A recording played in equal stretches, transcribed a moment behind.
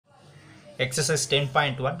Exercise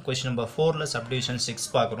 10.1 question number 4 la subdivision 6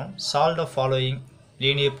 பார்க்கிறோம். Solve the following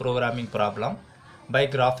linear programming problem by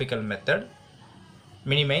graphical method.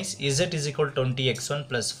 Minimize z is equal to 20x1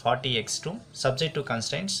 plus 40x2 subject to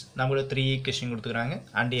constraints. நமக்கு 3 equation கொடுத்துக்கறாங்க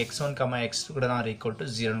and x1, x2 கூட தான் equal to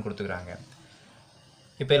 0 னு கொடுத்துக்கறாங்க.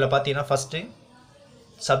 இப்போ இதல பாத்தீங்கன்னா first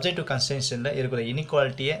subject to constraints ல இருக்கிற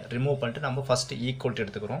inequality-ய remove பண்ணிட்டு நம்ம first equality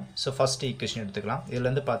எடுத்துக்கறோம். So first equation எடுத்துக்கலாம். இதல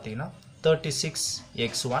இருந்து பாத்தீங்கன்னா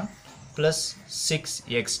 36x1 plus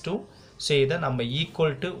 6x2 so இத நம்ம equal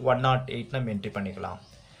to 108 நம்ம என்ட்ரி பண்ணிக்கலாம்.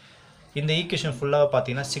 இந்த ஈக்குவேஷன் ஃபுல்லா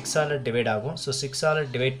பாத்தீங்கன்னா 6 ஆல டிவைட் ஆகும். so 6 ஆல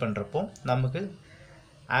டிவைட் பண்றப்போ நமக்கு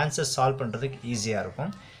ஆன்சர் சால்வ் பண்றதுக்கு ஈஸியா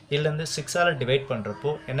இருக்கும். இதுல இருந்து 6 ஆல டிவைட்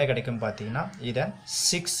பண்றப்போ என்ன கிடைக்கும் பாத்தீங்கன்னா இத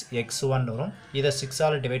 6x1 வரும். இத 6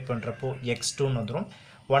 ஆல டிவைட் பண்றப்போ x2 னு வந்துரும்.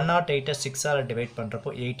 108 6 ஆல டிவைட் பண்றப்போ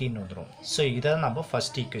 18 வந்துரும். so இத நம்ம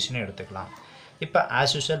ஃபர்ஸ்ட் ஈக்குவேஷன் எடுத்துக்கலாம். இப்போ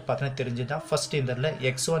as usual பார்த்தீங்கன்னா தெரிஞ்சுதா first இந்தல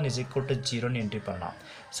x1 is equal to 0 னு என்ட்ரி பண்ணலாம்.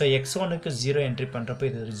 so x1 க்கு 0 என்ட்ரி பண்றப்போ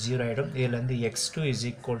இது 0 ஆயிடும். இதல இருந்து x2 is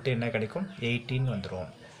equal to என்ன கிடைக்கும் 18 வந்துரும்.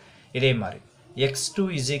 இதே மாதிரி x2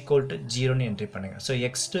 is equal to 0 னு என்ட்ரி பண்ணுங்க. so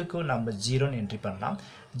x2 க்கு நம்ம 0 னு என்ட்ரி பண்ணலாம்.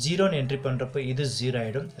 0 னு என்ட்ரி பண்றப்போ இது 0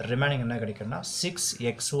 ஆயிடும். ரிமைனிங் என்ன கிடைக்கும்னா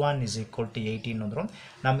 6x1 is equal to 18 வந்துரும்.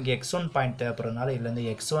 நமக்கு x1 பாயிண்ட் தேவைப்படுறதுனால இதுல இருந்து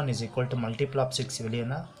x1 is equal to multiple of 6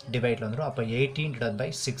 வெளியனா டிவைட்ல வந்துரும். அப்ப 18 divided by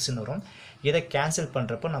 6 னு வரும். இத கேன்சல்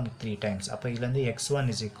பண்றப்போ நமக்கு 3 டைம்ஸ். அப்ப இதுல இருந்து x1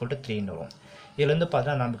 is equal to 3 னு வரும். இதுல இருந்து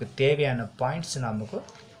பார்த்தா நமக்கு தேவையான பாயிண்ட்ஸ் நமக்கு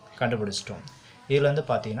கண்டுபிடிச்சிட்டோம். இதுல இருந்து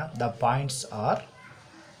பாத்தீங்கன்னா the points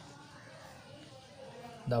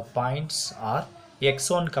are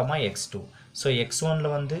x1, x2. so x1 ல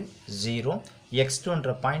வந்து 0, x2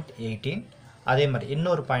 ன்ற பாயிண்ட் 18. அதே மாதிரி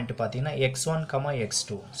இன்னொரு பாயிண்ட் பாத்தீங்கன்னா x1,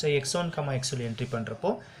 x2. so x1, x2 ல என்ட்ரி பண்றப்போ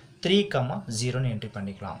 3, 0 னு என்ட்ரி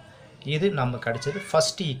பண்ணிக்கலாம். இது நம்ம கிடைச்சது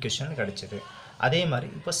ஃபர்ஸ்ட் ஈக்குவேஷன் கிடைச்சது. அதே மாதிரி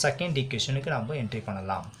இப்போ செகண்ட் ஈக்குவேஷனுக்கு நம்ம என்ட்ரி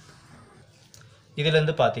பண்ணலாம். இதில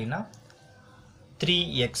இருந்து பாத்தீங்கன்னா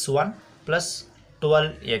 3x1 plus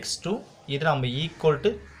 12x2 இது நம்ம equal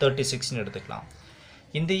to 36 னு எடுத்துக்கலாம்.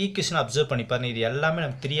 இந்த ஈக்குவேஷன் அப்சர்வ் பண்ணி பாருங்க. இது எல்லாமே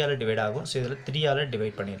நமக்கு 3 ஆல டிவைட் ஆகும். சோ இதல 3 ஆல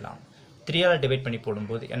டிவைட் பண்ணிடலாம். 3 ஆல டிவைட் பண்ணி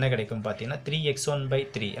போடும்போது என்ன கிடைக்கும் பாத்தீங்கன்னா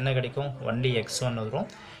 3x1/3 என்ன கிடைக்கும் only x1 வரும்.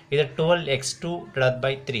 இத 12x2 divided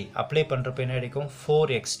by 3 அப்ளை பண்றப்ப என்ன கிடைக்கும்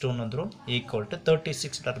 4x2 னு வந்துரும் equal to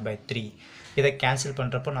 36 divided by 3. இத கேன்சல்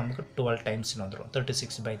பண்றப்ப நமக்கு 12 டைம்ஸ் னு வந்துரும்.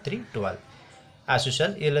 36/3 12. as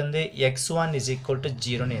usual இதுல இருந்து x1 is equal to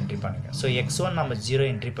 0 னு என்ட்ரி பண்ணுங்க. சோ x1 நம்ம 0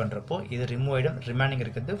 என்ட்ரி பண்றப்போ இது ரிமூவ் ஆயிடும். ரிமைனிங்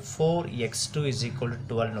இருக்குது 4x2 is equal to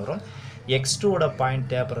 12 னு வரும். x2 ஓட பாயிண்ட்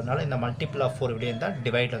தேவைப்படுறதுனால இந்த மல்டிபிள் ஆஃப் 4 வெளிய இருந்தா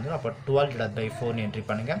டிவைட் வந்துரும். அப்ப 12 divided by 4 னு என்ட்ரி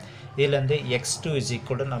பண்ணுங்க. இதுல இருந்து x2 is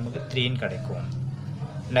equal to நமக்கு 3 னு கிடைக்கும்.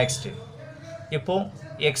 நெக்ஸ்ட் இப்போ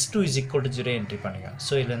x2 is equal to 0 entry பண்ணுங்க.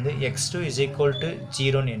 சோ இதுல இருந்து x2 is equal to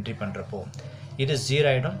 0 னு என்ட்ரி பண்றப்போ இது 0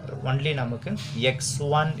 ஆயிடும். only நமக்கு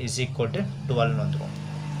x1 is equal to 12 னு வந்துரும்.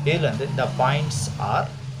 இதுல இருந்து the points are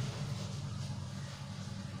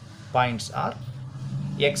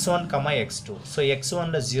x1, x2. so x1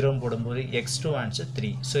 ல 0 போடும்போது x2 ஆன்சர்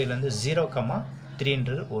 3. so இதுல இருந்து 0, 3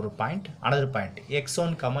 ன்றது ஒரு point. another point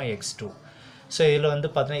x1, x2. so இதுல வந்து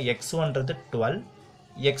பாத்தீங்கன்னா x1 ன்றது 12,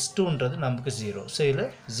 x2 ன்றது நமக்கு 0. so இதுல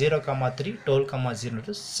 0, 3, 12, 0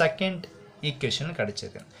 ன்றது செகண்ட் ஈக்குவேஷன்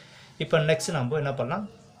கிடைச்சது. இப்போ நெக்ஸ்ட் நம்ம என்ன பண்ணலாம்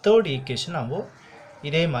தேர்ட் ஈக்குவேஷன் நம்ம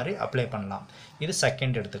இதே மாதிரி அப்ளை பண்ணலாம். இது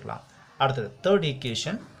செகண்ட் எடுத்துக்கலாம். அடுத்து தேர்ட்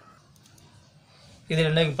ஈக்குவேஷன் இதுல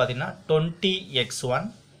என்ன பாத்தீங்கன்னா 20x1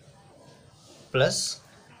 plus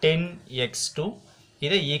 10x2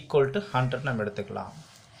 இதை equal to 100 நம்ம எடுத்துக்கலாம்.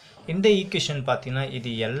 இந்த ஈக்குவேஷன் பாத்தீங்கன்னா இது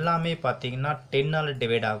எல்லாமே பாத்தீங்கன்னா 10 ஆல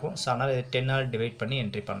டிவைட் ஆகும். சோ அதனால இத 10 ஆல டிவைட் பண்ணி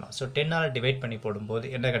என்ட்ரி பண்ணலாம். சோ 10 ஆல டிவைட் பண்ணி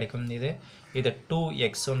போடும்போது என்ன கிடைக்கும் இது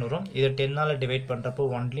 2x1 வரும். இது 10 ஆல டிவைட் பண்றப்போ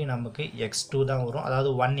only நமக்கு x2 தான் வரும்.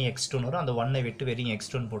 அதாவது 1x2 வரும். அந்த 1 ஐ விட்டு வெறும்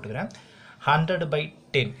x2 னு போட்டுக்கறேன்.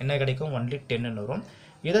 100/10 என்ன கிடைக்கும் only 10 னு வரும்.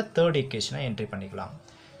 இத தேர்ட் ஈக்குவேஷனா என்ட்ரி பண்ணிக்கலாம்.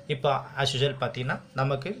 இப்போ as usual பாத்தீங்கன்னா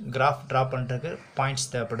நமக்கு கிராஃப் டிரா பண்றதுக்கு பாயிண்ட்ஸ்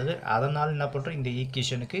தேவைப்படுது. அதனால என்ன பண்றோம் இந்த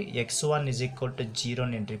ஈக்குவேஷனுக்கு x1 is equal to 0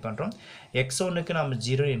 னு என்ட்ரி பண்றோம். x1 க்கு நம்ம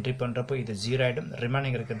 0 என்ட்ரி பண்றப்போ இது 0 ஆயிடும்.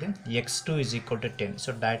 ரிமைனிங் இருக்குது x2 is equal to 10. So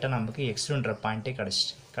டைரக்டா நமக்கு x2 ன்ற பாயிண்டே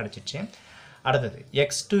கிடைச்சிச்சு. அடுத்து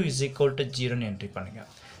x2 is equal to 0 னு என்ட்ரி பண்ணுங்க.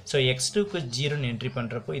 சோ x2 க்கு 0 னு என்ட்ரி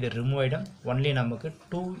பண்றப்போ இது ரிமூவ் ஆயிடும். only நமக்கு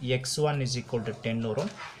 2x1 is equal to 10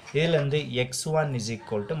 வரும். இதுல இருந்து x1 is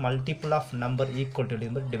equal to multiple of number equal to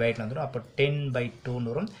divide வந்துரும். அப்ப 10/2 னு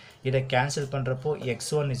வரும். இத கேன்சல் பண்றப்போ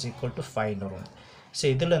x1 is equal to 5 னு வரும். சோ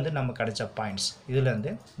இதுல இருந்து நமக்கு கிடைச்ச பாயிண்ட்ஸ் இதுல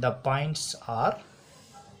இருந்து the points are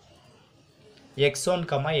x1,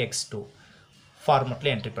 x2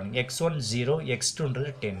 ஃபார்மட்ல entry பண்ணுங்க. x1 0, x2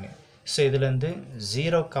 ன்றது 10. சோ இதுல இருந்து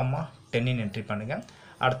 0, 10 னு என்ட்ரி பண்ணுங்க.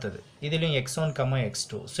 அடுத்தது இதுலேயும் x1,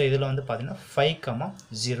 x2. ஸோ இதில் வந்து பார்த்தீங்கன்னா 5,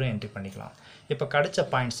 0 என்ட்ரி பண்ணிக்கலாம். இப்போ கிடைச்ச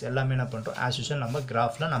பாயிண்ட்ஸ் எல்லாமே என்ன பண்ணுறோம், ஆஸ் யூஷுவல் நம்ம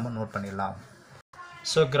கிராஃபில் நம்ம நோட் பண்ணிடலாம்.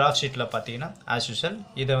 ஸோ கிராஃப் ஷீட்டில் பார்த்தீங்கன்னா ஆஸ் யூஷுவல்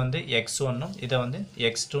இதை வந்து x1ம் இதை வந்து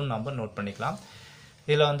x2 நம்ம நோட் பண்ணிக்கலாம்.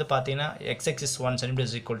 இதில் வந்து பார்த்தீங்கன்னா x-axis 1 cm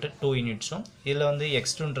is equal to 2 யூனிட்ஸும் இதில் வந்து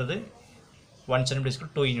x2ன்றது 1 cm is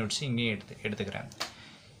equal to 2 யூனிட்ஸும் இங்கேயும் எடுத்துக்கிறேன்.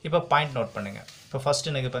 இப்போ பாயிண்ட் நோட் பண்ணுங்கள். இப்போ ஃபஸ்ட்டு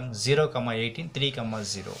எனக்கு பாருங்க 0, 18, 3,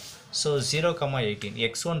 0. ஸோ 0, 18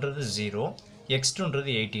 x1ன்றது 0, x2ன்றது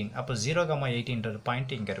 18. அப்போ 0, 18ன்றது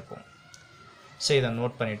பாயிண்ட் இங்கே இருக்கும். ஸோ இதை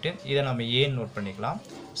நோட் பண்ணிவிட்டு இதை நம்ம ஏன்னு நோட் பண்ணிக்கலாம்.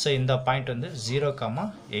 ஸோ இந்த பாயிண்ட் வந்து 0,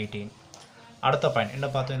 18. அடுத்த பாயிண்ட் என்ன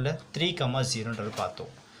பார்த்தோம் இல்லை 3, 0ன்றது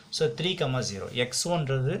பார்த்தோம். So 3, 0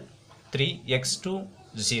 x1ன்றது 3, x2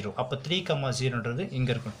 0. அப்போ 3, 0ன்றது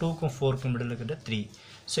இங்கே இருக்கும். 2க்கும் 4க்கும் மிடில் இருக்கிற 3.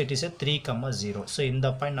 So it is 3, 0. ஸோ இந்த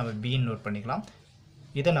பாயிண்ட் நம்ம பின்னு நோட் பண்ணிக்கலாம்.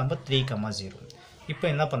 இதை நம்ம 3, 0. இப்போ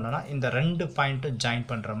என்ன பண்ணலாம்னா இந்த ரெண்டு பாயிண்ட்டும் ஜாயின்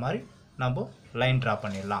பண்ணுற மாதிரி நம்ம லைன் ட்ரா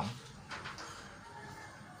பண்ணிடலாம்.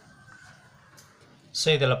 ஸோ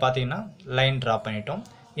இதில் பார்த்தீங்கன்னா லைன் ட்ரா பண்ணிட்டோம்.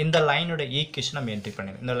 இந்த லைனோட ஈக்குவேஷன் நம்ம என்ட்ரி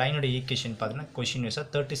பண்ணிடலாம். இந்த லைனோட ஈக்குவேஷன் பார்த்தீங்கன்னா கொஷின் வைஸாக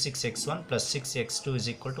 36x1 + 6x2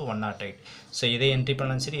 = 108. ஸோ இதை என்ட்ரி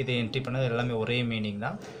பண்ணாலும் சரி இதை என்ட்ரி பண்ணது எல்லாமே ஒரே மீனிங்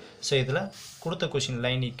தான். ஸோ இதில் கொடுத்த கொஷின்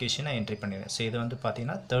லைன் ஈக்குவேஷனை என்ட்ரி பண்ணிடுறேன். ஸோ இது வந்து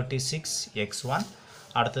பார்த்தீங்கன்னா 36x1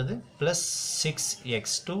 அடுத்தது ப்ளஸ்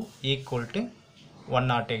 6x2 =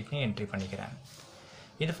 108ன்னு என்ட்ரி பண்ணிக்கிறேன்.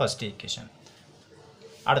 இது ஃபஸ்ட் ஈக்குவேஷன்.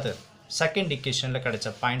 அடுத்தது செகண்ட் ஈக்குவேஷனில் கிடைச்ச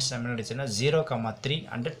பாயிண்ட்ஸ் என்ன கிடைச்சுன்னா 0, 3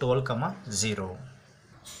 அண்ட் 12, 0.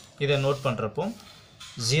 இதை நோட் பண்ணுறப்போ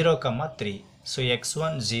 0, 3. So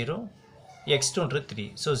x1 0, x2ன்றது 3.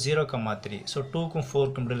 So 0, 3. So 2க்கும்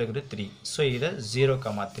 4க்கும் middle இருக்கிறது 3. ஸோ இதை 0,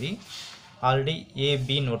 3 ஆல்ரெடி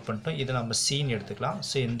ஏபி நோட் பண்ணிட்டோம். இதை நம்ம சின்னு எடுத்துக்கலாம்.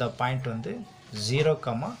 ஸோ இந்த பாயிண்ட் வந்து 0,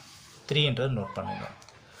 3ன்றது நோட் பண்ணுங்க.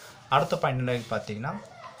 அடுத்த பாயிண்ட் என்ன பார்த்தீங்கன்னா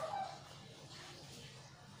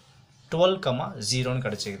 12, 0ன்னு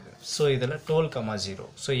கிடச்சிக்குது. ஸோ இதில் 12, 0.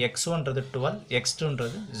 ஸோ x1ன்றது 12,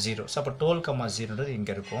 x2ன்றது 0. ஸோ அப்போ 12, 0ன்றது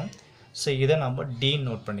இங்கே இருக்கும். ஸோ இதை நம்ம டின்னு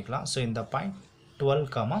நோட் பண்ணிக்கலாம். ஸோ இந்த பாயிண்ட்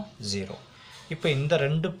 12, 0. இப்போ இந்த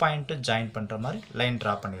ரெண்டு பாயிண்ட்டு ஜாயின் பண்ணுற மாதிரி லைன்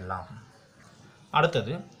ட்ரா பண்ணிடலாம்.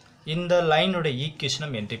 அடுத்தது இந்த லைனோட ஈக்குவேஷன்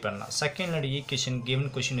நம்ம என்ட்ரி பண்ணலாம். செகண்டோட ஈக்குவேஷன்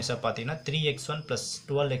கிவன் கொஷின் இஸாக பார்த்தீங்கன்னா 3x1 +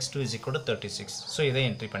 12x2 = 36. ஸோ இதை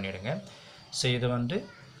என்ட்ரி பண்ணிவிடுங்க. ஸோ இது வந்து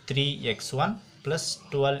 3x1 +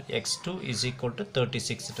 12x2 =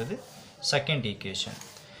 36ன்றது செகண்ட் ஈக்குவேஷன்.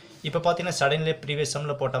 இப்போ பார்த்தீங்கன்னா சடன்லி ப்ரீவியஸ்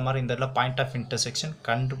சம்மில் போட்ட மாதிரி இந்த இடத்துல பாயிண்ட் ஆஃப் இன்டர்செக்ஷன்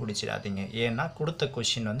கண்டுபிடிச்சிடாதீங்க. ஏன்னா கொடுத்த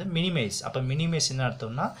கொஷின் வந்து மினிமைஸ். அப்போ மினிமைஸ் என்ன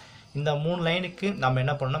அர்த்தம்னா இந்த 3 லைனுக்கு நம்ம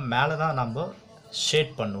என்ன பண்ணணும், மேலே தான் நம்ம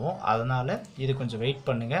ஷேட் பண்ணுவோம். அதனால் இது கொஞ்சம் வெயிட்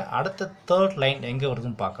பண்ணுங்கள். அடுத்த தேர்ட் லைன் எங்கே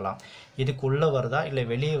வருதுன்னு பார்க்கலாம். இதுக்குள்ளே வருதா இல்லை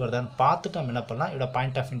வெளியே வருதான்னு பார்த்துட்டு நம்ம என்ன பண்ணலாம், இதோட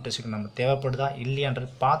பாயிண்ட் ஆஃப் இன்டர்செக்ஷன் நம்ம தேவைப்படுதா இல்லையான்றது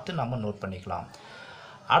பார்த்து நம்ம நோட் பண்ணிக்கலாம்.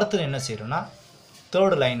 அடுத்தது என்ன செய்யணும்னா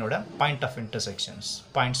third லைனோட point of intersections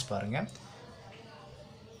points பாருங்கள்.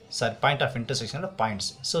 Sorry, point of இன்டர்செக்ஷனில் points.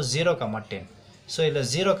 So 0, 10. So இதில்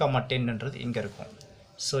 0, 10ன்றது இங்கே இருக்கும்.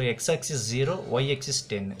 So x axis 0, y axis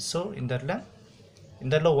 10. So இந்த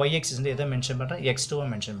இடத்துல y axis வந்து எதை மென்ஷன் பண்ணுறேன், x2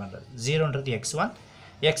 மென்ஷன் பண்ணுறேன். 0ன்றது x1,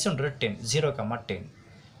 x1ன்றது 10. 0, 10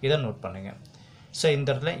 இதை நோட் பண்ணுங்கள். ஸோ இந்த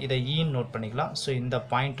இடத்துல இதை ஈன்னு நோட் பண்ணிக்கலாம். ஸோ இந்த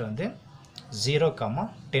பாயிண்ட் வந்து 0,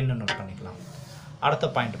 10 நோட் பண்ணிக்கலாம். அடுத்த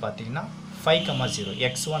பாயிண்ட் பார்த்தீங்கன்னா 5, 0.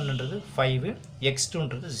 x1ன்றது 5,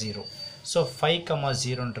 x2ன்றது 0. ஸோ 5,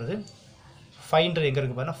 0ன்றது 5ன்றது எங்கே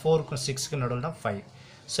இருக்குது பார்த்தீங்கன்னா 4க்கும் 6க்கும் நடுவில் தான் 5.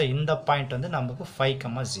 ஸோ இந்த பாயிண்ட் வந்து நமக்கு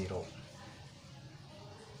 5, 0.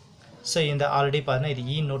 ஸோ இந்த ஆல்ரெடி பார்த்தீங்கன்னா இது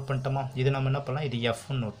இ நோட் பண்ணிட்டோமா, இது நம்ம என்ன பண்ணலாம், இது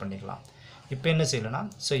எஃப்னு நோட் பண்ணிக்கலாம். இப்போ என்ன செய்யலைன்னா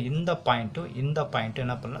ஸோ இந்த பாயிண்ட்டும்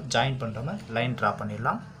என்ன பண்ணலாம், ஜாயின் பண்ணுற மாதிரி லைன் ட்ரா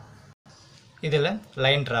பண்ணிடலாம். இதில்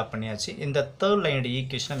லைன் ட்ரா பண்ணியாச்சு. இந்த தேர்ட் லைனோட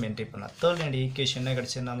ஈக்குவேஷன் நம்ம என்ட்ரி பண்ணலாம். தேர்ட் லைனோட ஈக்குவேஷன் என்ன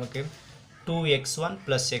கிடச்சி நமக்கு 2x1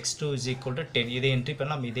 + x2 = 10. இதை என்ட்ரி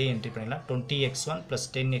பண்ணலாம். இதே என்ட்ரி பண்ணிடலாம். 20x1 +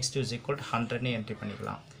 10x2 = 100ன்னு என்ட்ரி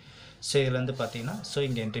பண்ணிக்கலாம். ஸோ இதில் வந்து பார்த்தீங்கன்னா ஸோ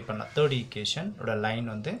இங்கே என்ட்ரி பண்ணலாம். தேர்ட் ஈக்குவேஷனோட லைன்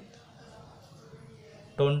வந்து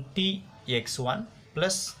 20x1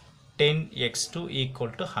 + 10x2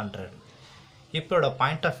 = 100. இப்போட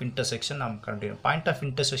point of intersection நம்ம கண்டுபிடிக்கணும். பாயிண்ட் ஆஃப்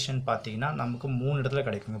இன்டர்செக்ஷன் பார்த்தீங்கன்னா நமக்கு 3 இடத்துல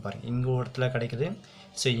கிடைக்குங்க பாருங்கள். இங்கே ஒரு இடத்துல கிடைக்குது,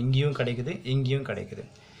 ஸோ இங்கேயும் கிடைக்குது, இங்கேயும் கிடைக்குது.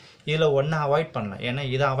 இதில் ஒன்று அவாய்ட் பண்ணலாம். ஏன்னா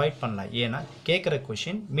இதை அவாய்ட் பண்ணலாம். ஏன்னா கேட்குற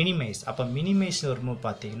கொஷின் மினிமைஸ். அப்போ மினிமைஸ் வரும்போது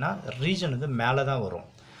பார்த்தீங்கன்னா ரீஜன் வந்து மேலே தான் வரும்.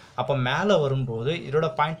 அப்போ மேலே வரும்போது இதோட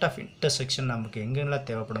பாயிண்ட் ஆஃப் இன்டர்செக்ஷன் நமக்கு எங்கெல்லாம்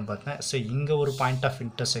தேவைப்படும் பார்த்தீங்கன்னா ஸோ இங்கே ஒரு பாயிண்ட் ஆஃப்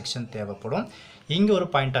இன்டர்செக்ஷன் தேவைப்படும், இங்கே ஒரு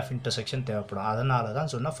பாயிண்ட் ஆஃப் இன்டர்செக்ஷன் தேவைப்படும். அதனால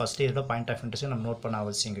தான் சொன்னால் ஃபஸ்ட்டு இதோட பாயிண்ட் ஆஃப் இன்டர்செக்ஷன் நம்ம நோட் பண்ண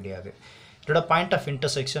அவசியம் கிடையாது. இதோட பாயிண்ட் ஆஃப்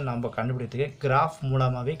இன்டர்செக்ஷன் நம்ம கண்டுபிடிக்கிறதுக்கு கிராஃப்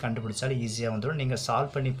மூலமாகவே கண்டுபிடிச்சாலும் ஈஸியாக வந்துடும். நீங்கள்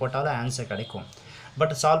சால்வ் பண்ணி போட்டாலும் ஆன்சர் கிடைக்கும்.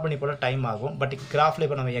 பட் சால்வ் பண்ணி போட டைம் ஆகும். பட் கிராஃபில்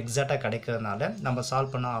இப்போ நம்ம எக்ஸாக்டாக கிடைக்கிறதுனால நம்ம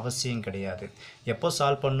சால்வ் பண்ண அவசியம் கிடையாது. எப்போ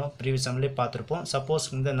சால்வ் பண்ணோம் ப்ரீவியஸ் சம்லேயே பார்த்துருப்போம். சப்போஸ்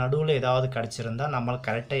இந்த நடுவில் ஏதாவது கிடச்சிருந்தா நம்மளால்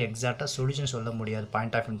கரெக்டாக எக்ஸாக்டாக சொல்யூஷன் சொல்ல முடியாது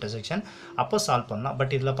பாயிண்ட் ஆஃப் இன்டர்செக்ஷன், அப்போ சால்வ் பண்ணலாம்.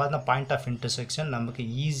 பட் இதில் பார்த்தா பாயிண்ட் ஆஃப் இன்டர்செக்ஷன் நமக்கு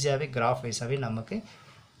ஈஸியாகவே கிராஃப் வைஸாகவே நமக்கு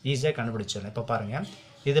ஈஸியாக கண்டுபிடிச்சிடலாம். இப்போ பாருங்கள்,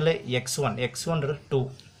 இதில் x1ன்றது 2,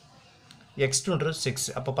 x2ன்றது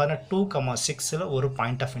 6. அப்போ பாருங்கள் 2,6ல் ஒரு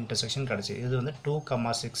பாயிண்ட் ஆஃப் இன்டர்செக்ஷன் கிடச்சி. இது வந்து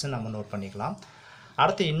 2,6 நம்ம நோட் பண்ணிக்கலாம்.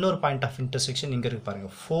 அடுத்து இன்னொரு பாயிண்ட் ஆஃப் இன்டர்செக்ஷன் இங்கே இருக்குது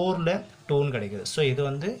பாருங்கள், 4ல் 2ன்னு கிடைக்குது. ஸோ இது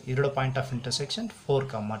வந்து இதோட பாயிண்ட் ஆஃப் இன்டர்செக்ஷன்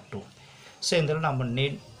 4,2. ஸோ இதில் நம்ம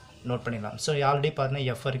நோட் பண்ணிக்கலாம். ஸோ ஆல்ரெடி பார்த்தீங்கன்னா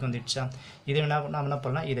எஃப் வரைக்கும் வந்துடுச்சா, இதை நம்ம என்ன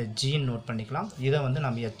பண்ணலாம், இதை ஜின்னு நோட் பண்ணிக்கலாம், இதை வந்து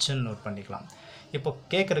நம்ம ஹெச்ன்னு நோட் பண்ணிக்கலாம். இப்போ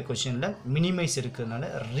கேட்குற கொஷினில் மினிமைஸ் இருக்கிறதுனால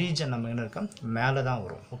ரீஜன் நம்ம என்ன இருக்கோம் மேலே தான்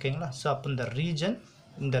வரும். ஓகேங்களா? ஸோ அப்போ இந்த ரீஜன்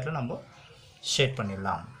இந்த இடத்துல நம்ம ஷேட்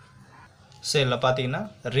பண்ணிடலாம். ஸோ இதில் பார்த்தீங்கன்னா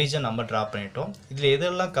ரீஜன் நம்ம ட்ரா பண்ணிட்டோம். இதில்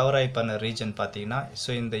எதெல்லாம் கவர் ஆகி பண்ண ரீஜன் பார்த்தீங்கன்னா, ஸோ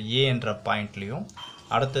இந்த ஏ என்ற பாயிண்ட்லேயும்,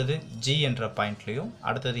 அடுத்தது ஜி என்ற பாயிண்ட்லேயும்,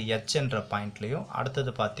 அடுத்தது ஹெச் என்ற பாயிண்ட்லேயும்,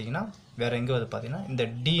 அடுத்தது பார்த்தீங்கன்னா வேறு எங்கே வந்து பார்த்தீங்கன்னா இந்த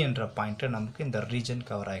டி என்ற பாயிண்ட்டு நமக்கு இந்த ரீஜன்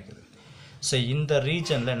கவர் ஆகிக்குது. ஸோ இந்த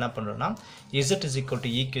ரீஜனில் என்ன பண்ணுறோன்னா இசட் இஸ் ஈக்குவல்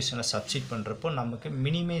டு ஈக்குவேஷனில் சப்ஸ்டிட் பண்ணுறப்போ நமக்கு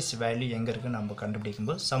மினிமைஸ் வேல்யூ எங்கே இருக்குன்னு நம்ம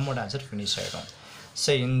கண்டுபிடிக்கும்போது சம்மோட ஆன்சர் ஃபினிஷ் ஆகிடும்.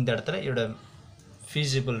 ஸோ இந்த இடத்துல இதோட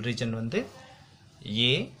feasible region வந்து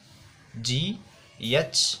A, G,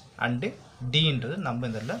 H and D ன்றது நம்ம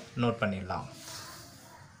இந்த இடத்துல நோட் பண்ணிடலாம்.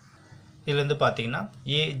 இதிலிருந்து பார்த்தீங்கன்னா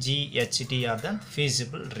A, G, H, D are the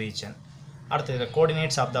feasible region. அடுத்து இந்த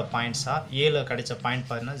coordinates of the points are Aல கிடைச்ச பாயிண்ட்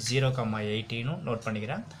பார்த்தீங்கன்னா 0,18 நோட்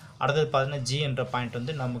பண்ணிக்கிறேன். அடுத்தது பார்த்தீங்கன்னா G என்ற பாயிண்ட்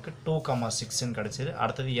வந்து நமக்கு 2,6 கிடைச்சது.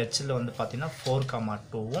 அடுத்தது Hல வந்து பார்த்தீங்கன்னா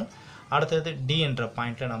 4,2வும், அடுத்தது D என்ற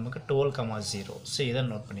பாயிண்ட்டில் நமக்கு 12,0. ஸோ இதை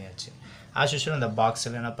நோட் பண்ணியாச்சு. ஆஸ் யூஷுவல் இந்த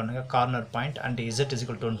பாக்ஸில் என்ன பண்ணுங்கள், corner point and Z is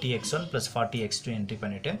equal to 20x1 plus 40x2 entry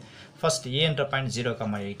பண்ணிவிட்டு ஃபஸ்ட் A என்ற பாயிண்ட்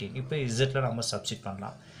 0,18 இப்போ Zல நம்ம சப்ஸ்டிட்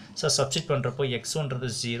பண்ணலாம். ஸோ சப்ஸ்டிட் பண்ணுறப்போ x1ன்றது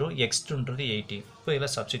 0, x2ன்றது 18. இப்போ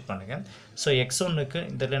இதில் சப்ஸ்டிட் பண்ணுங்கள். ஸோ x1க்கு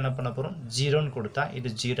இதில் என்ன பண்ண போகிறோம், 0ன்னு கொடுத்தா இது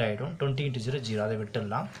 0 ஆகிடும். 20 × 0 0, அதை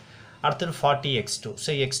விட்டுடலாம். அடுத்தது 40x2.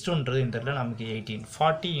 ஸோ x2ன்றது இந்த இடத்துல நமக்கு 18.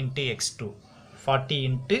 40 × x2, 40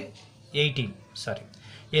 × 18, சாரி,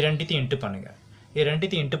 இது ரெண்டுத்தையும் இன்ட்டு பண்ணுங்கள். இது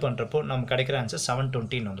ரெண்டுத்தையும் இன்ட்டு பண்ணுறப்போ நம்ம கிடைக்கிற ஆன்சர்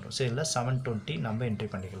 720 வந்துடும். ஸோ இதில் 720 நம்ம என்ட்ரி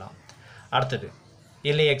பண்ணிக்கலாம். அடுத்தது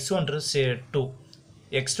இதில் x1ன்றது 2,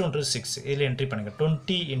 x2ன்றது 6, இதில் என்ட்ரி பண்ணுங்கள்.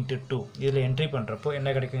 20 × 2 இதில் என்ட்ரி பண்ணுறப்போ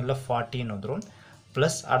என்ன கிடைக்கும், இல்லை 40 வந்துடும்.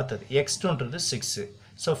 ப்ளஸ் அடுத்தது x2ன்றது 6,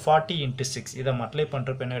 ஸோ 40 × 6 இதை மல்டிப்ளை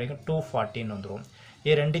பண்ணுறப்போ என்ன கிடைக்கும், 240 வந்துடும்.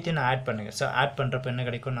 இது ரெண்டுத்தையும் நான் ஆட் பண்ணுங்கள். ஸோ ஆட் பண்ணுறப்போ என்ன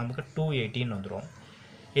கிடைக்கும், நமக்கு 218 வந்துடும்.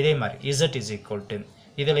 இதே மாதிரி Z is equal to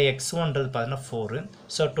இதில் x1ன்றது பார்த்தீங்கன்னா 4,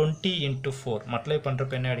 ஸோ 20 × 4 மல்டிப்ளை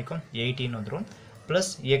பண்ணுறப்போ என்ன கிடைக்கும், 18 வந்துடும். ப்ளஸ்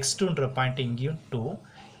x2ன்ற பாயிண்ட் இங்கேயும் 2,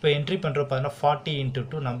 இப்போ என்ட்ரி பண்ணுறப்ப பார்த்தீங்கன்னா 40 ×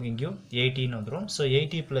 2 நமக்கு இங்கேயும் 18 வந்துடும். ஸோ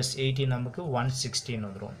 80 + 18 நமக்கு 116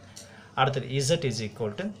 வந்துடும். அடுத்தது Z is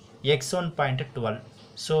equal to x1 point 12,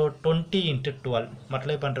 so 20 × 12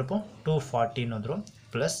 multiply பண்ணுறப்போ 214 வந்துடும்.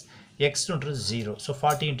 ப்ளஸ் x2ன்றது 0, ஸோ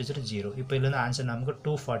 40 × 0, இப்போ இதுலேருந்து ஆன்சர் நமக்கு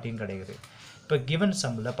 214 கிடைக்குது. இப்போ கிவன்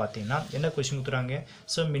சம்மில் பார்த்தீங்கன்னா என்ன கொஸ்டின் கொடுத்துறாங்க,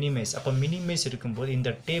 ஸோ மினிமைஸ். அப்போ மினிமைஸ் இருக்கும்போது இந்த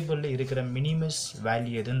டேபிளில் இருக்கிற மினிமைஸ்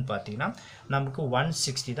வேல்யூ எதுன்னு பார்த்தீங்கன்னா நமக்கு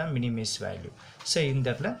 160 தான் மினிமைஸ் வேல்யூ. ஸோ இந்த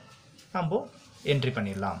இடத்துல நம்ம என்ட்ரி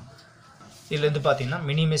பண்ணிடலாம். இதுலேருந்து பார்த்தீங்கன்னா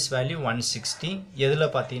மினிமைஸ் வேல்யூ 160, எதில்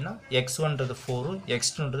பார்த்தீங்கன்னா x1ன்றது 4,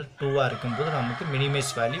 x2ன்றது 2ஆக இருக்கும்போது நமக்கு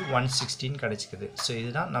மினிமைஸ் வேல்யூ 116 கிடச்சிக்குது. ஸோ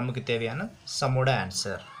இதுதான் நமக்கு தேவையான சம்மோட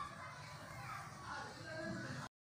ஆன்சர்.